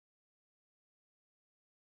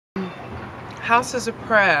houses of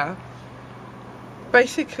prayer,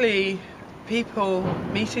 basically people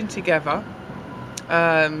meeting together,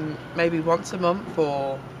 maybe once a month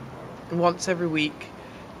or once every week,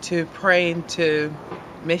 to pray into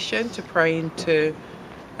mission, to pray into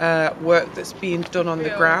work that's being done on the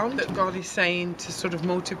ground, that God is saying to sort of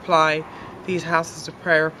multiply these houses of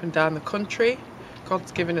prayer up and down the country.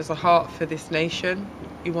 God's given us a heart for this nation.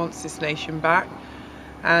 He wants this nation back.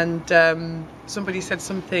 And somebody said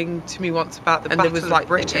something to me once about the battle of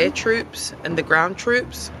Britain, the air troops and the ground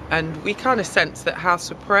troops, and we kind of sense that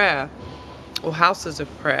house of prayer or houses of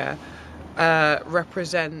prayer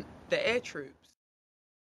represent the air troops.